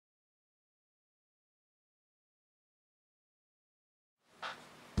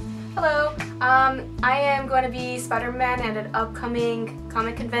I am going to be Spider-Man at an upcoming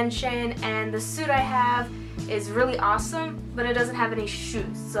comic convention, and the suit I have is really awesome, but it doesn't have any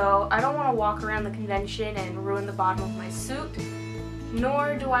shoes. So I don't want to walk around the convention and ruin the bottom of my suit,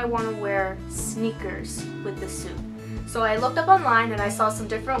 nor do I want to wear sneakers with the suit. So I looked up online and I saw some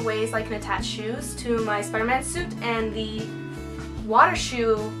different ways I can attach shoes to my Spider-Man suit, and the water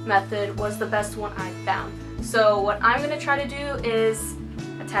shoe method was the best one I found. So what I'm going to try to do is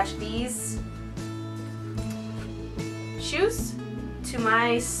attach these shoes to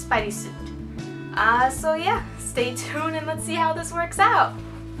my Spidey suit. So yeah, stay tuned and let's see how this works out.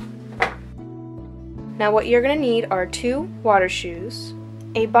 Now what you're going to need are 2 water shoes,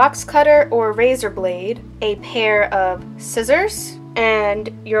 a box cutter or razor blade, a pair of scissors, and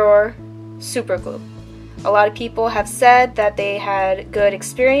your super glue. A lot of people have said that they had good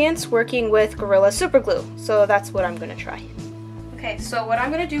experience working with Gorilla super glue, so that's what I'm going to try. Okay, so what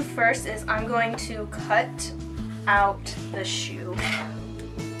I'm going to do first is I'm going to cut out the shoe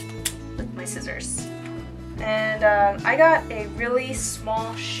with my scissors. And I got a really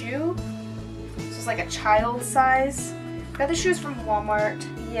small shoe. This is like a child size. Got the shoes from Walmart.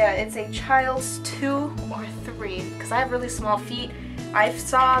 Yeah, it's a child's 2 or 3 because I have really small feet. I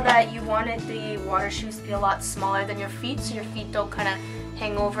saw that you wanted the water shoes to be a lot smaller than your feet, so your feet don't kind of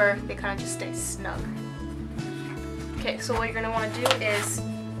hang over, they kind of just stay snug. Okay, so what you're going to want to do is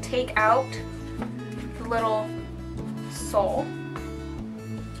take out the little sole.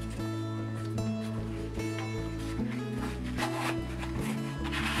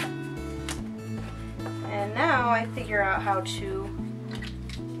 And now I figure out how to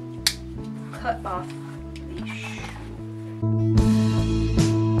cut off the shoe.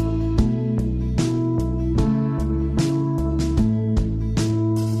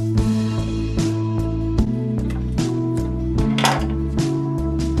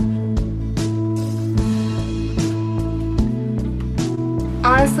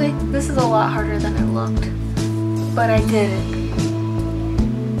 Honestly, this is a lot harder than it looked, but I did it.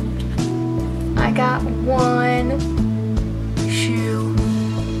 I got 1 shoe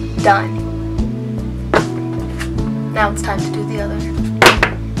done. Now it's time to do the other.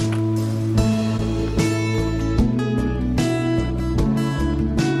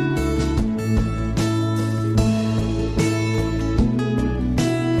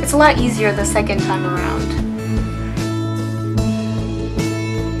 It's a lot easier the second time around.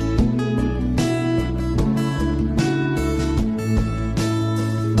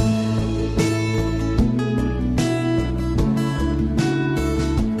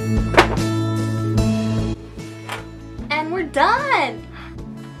 Done!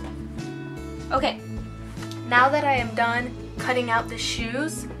 Okay, now that I am done cutting out the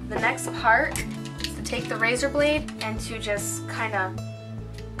shoes, the next part is to take the razor blade and to just kind of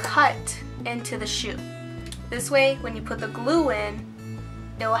cut into the shoe. This way, when you put the glue in,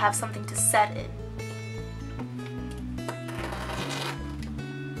 it will have something to set in.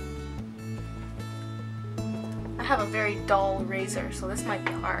 I have a very dull razor, so this might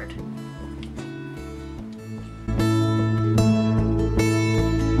be hard.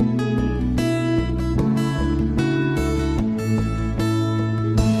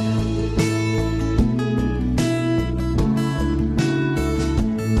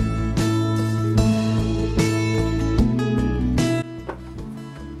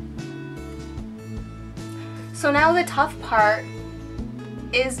 So now the tough part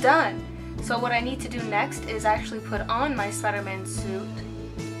is done. So what I need to do next is actually put on my Spider-Man suit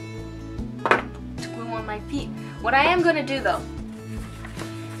to glue on my feet. What I am going to do though,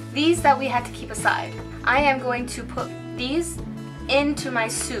 these that we had to keep aside, I am going to put these into my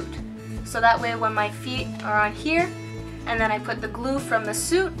suit. So that way when my feet are on here and then I put the glue from the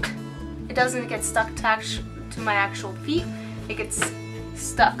suit, it doesn't get stuck to my actual feet, it gets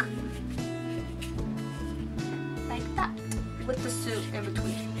stuck like that with the suit in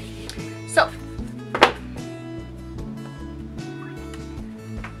between. So,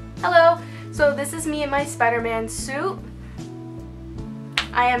 hello, so this is me in my Spider-Man suit.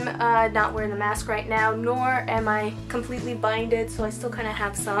 I am not wearing the mask right now, nor am I completely binded, so I still kind of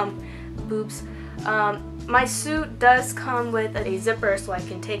have some boobs. My suit does come with a zipper so I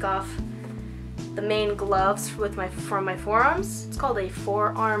can take off the main gloves from my forearms. It's called a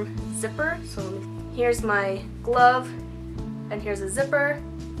forearm zipper. So here's my glove and here's a zipper,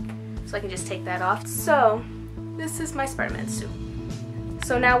 so I can just take that off. So this is my Spider-Man suit.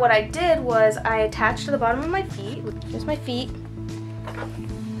 So now what I did was I attached to the bottom of my feet, here's my feet,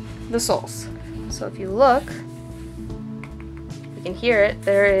 the soles. So if you look, you can hear it,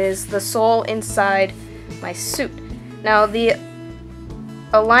 there is the sole inside my suit. Now the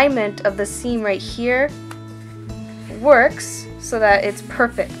alignment of the seam right here works so that it's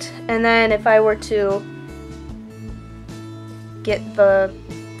perfect. And then if I were to get the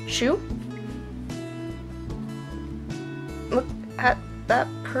shoe, look at that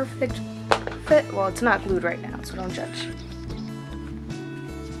perfect fit. Well, it's not glued right now, so don't judge.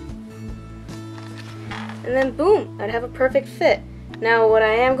 And then boom, I'd have a perfect fit. Now what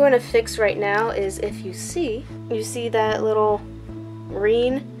I am going to fix right now is, if you see that little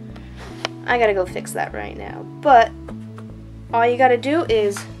green, I gotta go fix that right now. But all you gotta do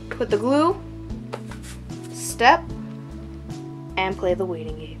is put the glue, step, and play the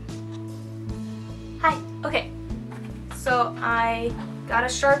waiting game. Hi, okay. So I got a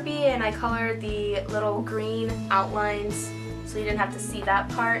Sharpie and I colored the little green outlines so you didn't have to see that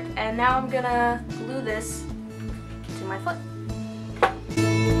part. And now I'm gonna glue this to my foot.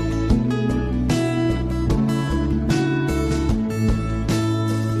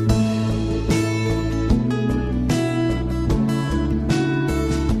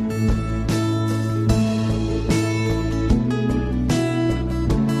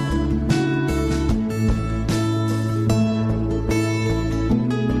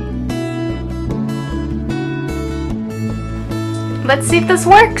 Let's see if this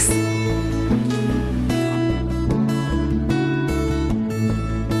works.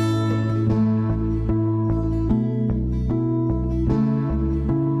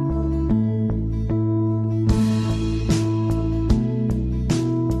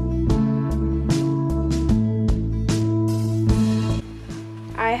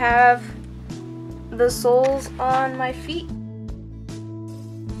 I have the soles on my feet.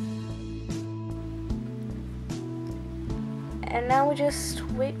 And now we just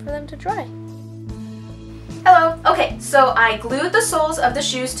wait for them to dry. Hello! Okay, so I glued the soles of the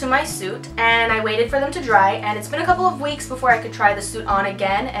shoes to my suit and I waited for them to dry, and it's been a couple of weeks before I could try the suit on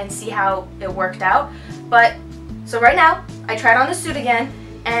again and see how it worked out. But, so right now, I tried on the suit again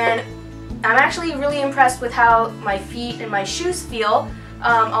and I'm actually really impressed with how my feet and my shoes feel,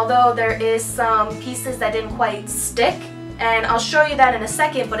 although there is some pieces that didn't quite stick, and I'll show you that in a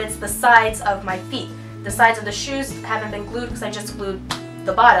second, but it's the sides of my feet. The sides of the shoes haven't been glued because I just glued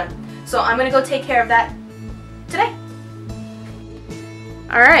the bottom. So I'm going to go take care of that today.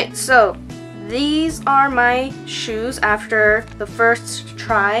 Alright, so these are my shoes after the first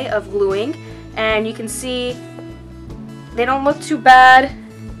try of gluing. And you can see they don't look too bad.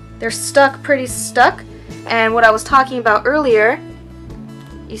 They're stuck, pretty stuck. And what I was talking about earlier,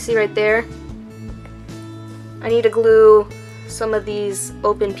 you see right there, I need to glue some of these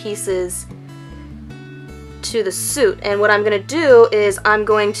open pieces to the suit, and what I'm gonna do is I'm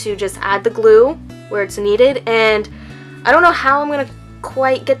going to just add the glue where it's needed, and I don't know how I'm gonna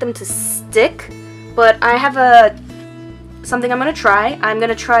quite get them to stick, but I have something I'm gonna try. I'm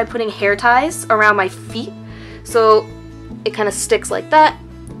gonna try putting hair ties around my feet so it kind of sticks like that.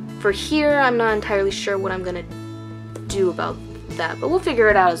 For here, I'm not entirely sure what I'm gonna do about that, but we'll figure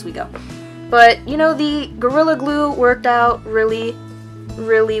it out as we go. But you know, the Gorilla Glue worked out really,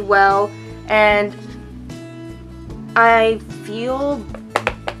 really well, and I feel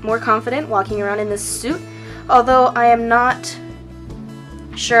more confident walking around in this suit, although I am not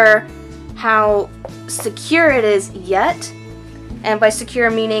sure how secure it is yet. And by secure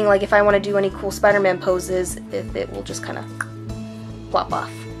meaning, like, if I want to do any cool Spider-Man poses, if it will just kind of plop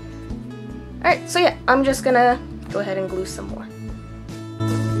off. Alright, so yeah, I'm just gonna go ahead and glue some more.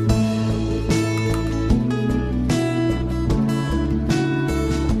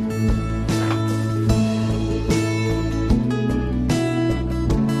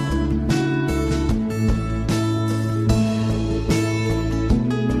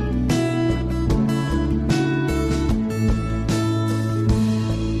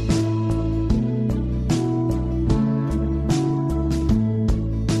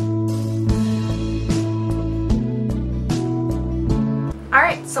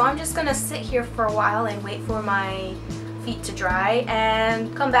 Alright, so I'm just gonna sit here for a while and wait for my feet to dry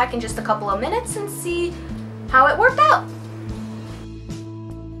and come back in just a couple of minutes and see how it worked out.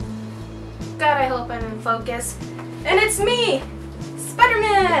 God, I hope I'm in focus. And it's me,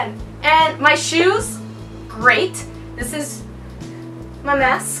 Spider-Man! And my shoes, great. This is my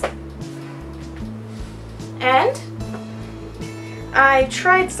mask. And I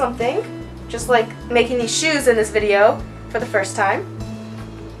tried something, just like making these shoes in this video for the first time.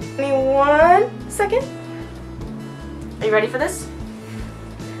 Give me 1 second. Are you ready for this?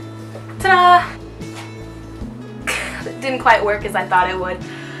 Ta-da! It didn't quite work as I thought it would.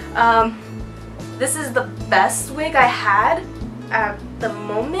 This is the best wig I had at the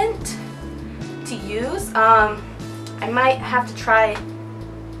moment to use. I might have to try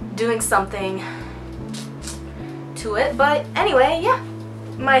doing something to it. But anyway, yeah.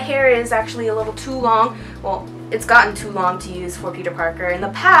 My hair is actually a little too long. Well, it's gotten too long to use for Peter Parker. In the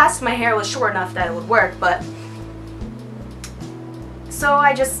past, my hair was short enough that it would work, but... So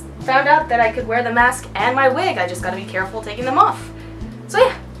I just found out that I could wear the mask and my wig. I just gotta be careful taking them off. So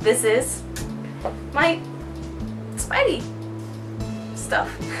yeah, this is my Spidey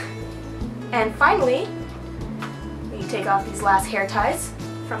stuff. And finally, we take off these last hair ties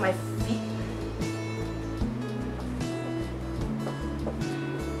from my feet.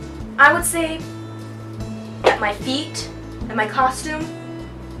 I would say that my feet and my costume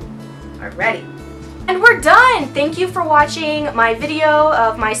are ready. And we're done! Thank you for watching my video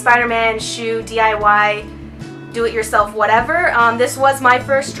of my Spider-Man shoe DIY, do-it-yourself whatever. This was my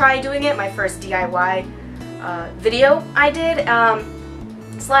first try doing it, my first DIY video I did.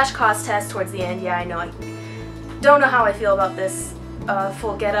 Slash cost test towards the end. Yeah, I know. I don't know how I feel about this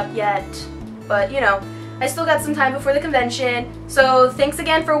full getup yet, but you know, I still got some time before the convention. So thanks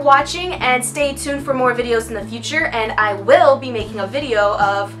again for watching, and stay tuned for more videos in the future, and I will be making a video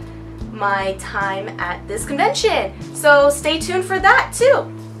of my time at this convention. So stay tuned for that too.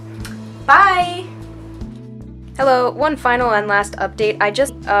 Bye! Hello, one final and last update. I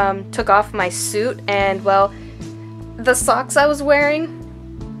just took off my suit, and well, the socks I was wearing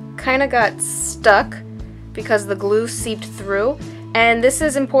kind of got stuck because the glue seeped through. And this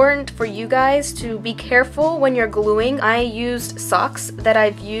is important for you guys to be careful when you're gluing. I used socks that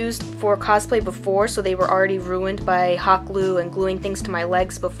I've used for cosplay before, so they were already ruined by hot glue and gluing things to my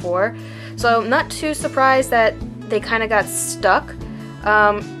legs before. So I'm not too surprised that they kind of got stuck.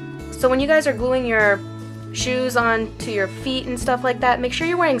 So when you guys are gluing your shoes onto your feet and stuff like that, make sure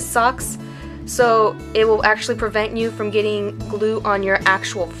you're wearing socks so it will actually prevent you from getting glue on your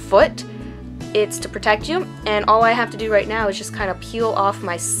actual foot. It's to protect you, and all I have to do right now is just kind of peel off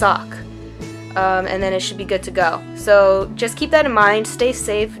my sock, and then it should be good to go. So just keep that in mind, stay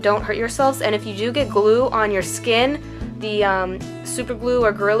safe, don't hurt yourselves, and if you do get glue on your skin, the super glue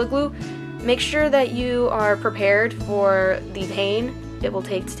or Gorilla Glue, make sure that you are prepared for the pain it will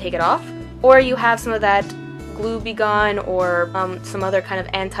take to take it off, or you have some of that glue be gone, or some other kind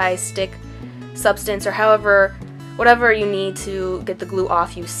of anti-stick substance, or whatever you need to get the glue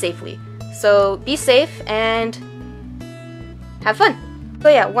off you safely. So be safe and have fun. So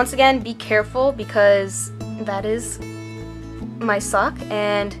yeah, once again, be careful because that is my sock,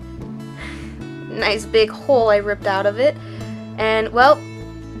 and nice big hole I ripped out of it. And well,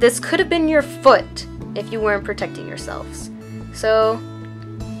 this could have been your foot if you weren't protecting yourselves. So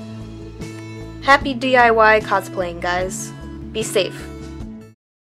happy DIY cosplaying, guys. Be safe.